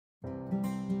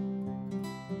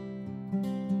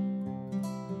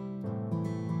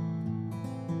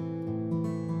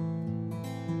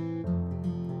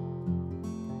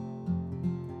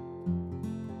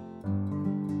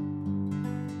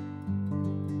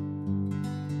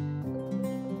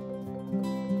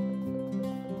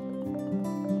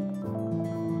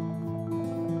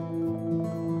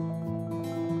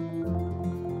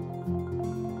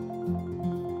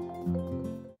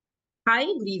Hi,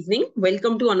 good evening.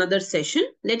 Welcome to another session.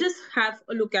 Let us have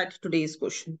a look at today's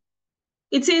question.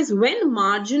 It says when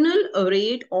marginal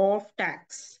rate of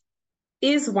tax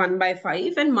is 1 by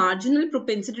 5 and marginal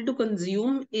propensity to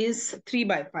consume is 3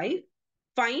 by 5,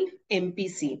 find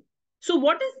MPC. So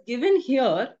what is given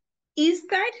here is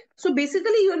that, so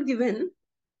basically you are given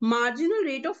marginal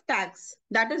rate of tax,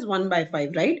 that is 1 by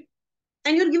 5, right?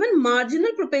 And you're given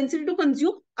marginal propensity to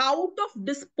consume out of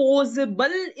disposable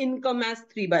income as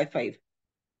 3 by 5.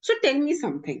 So tell me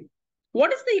something.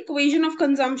 What is the equation of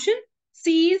consumption?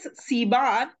 C is C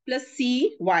bar plus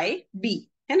C Y D.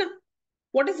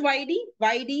 What is YD?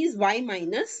 YD is Y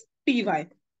minus PY.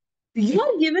 You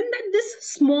are given that this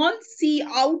small c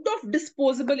out of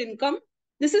disposable income,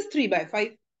 this is 3 by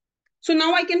 5. So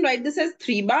now I can write this as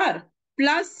 3 bar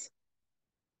plus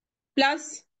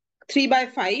 3 by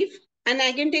 5, and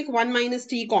I can take 1 minus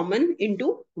t common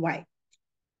into y.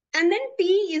 And then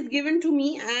t is given to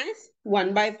me as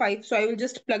 1 by 5. So I will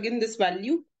just plug in this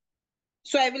value.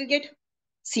 So I will get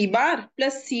c bar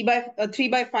plus 3 by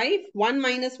 5, 1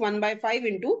 minus 1 by 5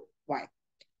 into y.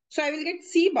 So I will get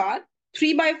c bar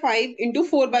 3 by 5 into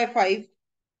 4 by 5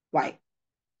 y.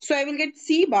 So I will get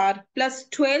c bar plus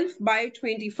 12 by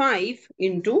 25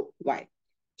 into y.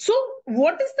 So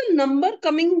what is the number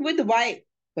coming with y?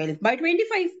 12 by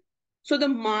 25. So the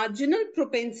marginal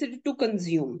propensity to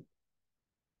consume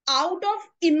out of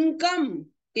income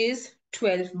is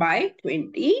 12 by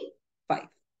 25.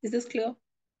 Is this clear?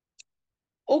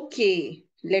 Okay,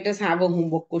 let us have a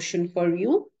homework question for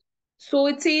you. So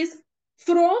it says,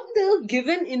 from the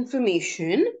given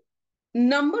information,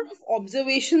 number of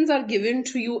observations are given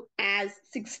to you as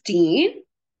 16.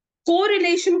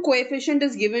 Correlation coefficient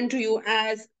is given to you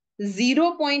as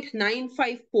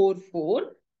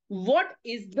 0.9544. What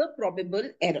is the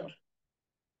probable error?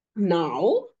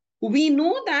 Now, we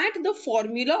know that the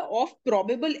formula of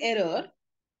probable error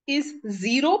is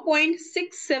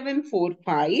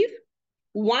 0.6745,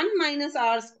 1 minus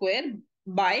r square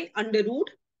by under root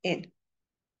n.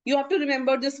 You have to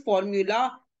remember this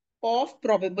formula of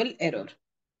probable error.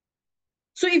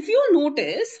 So if you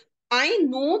notice, I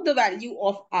know the value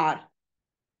of r.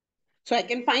 So I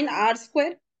can find r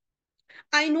square.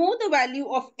 I know the value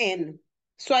of n.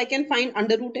 So I can find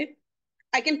under root n.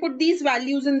 I can put these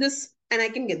values in this and I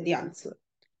can get the answer.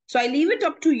 So I leave it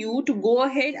up to you to go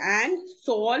ahead and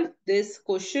solve this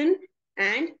question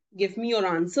and give me your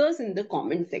answers in the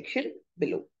comment section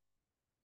below.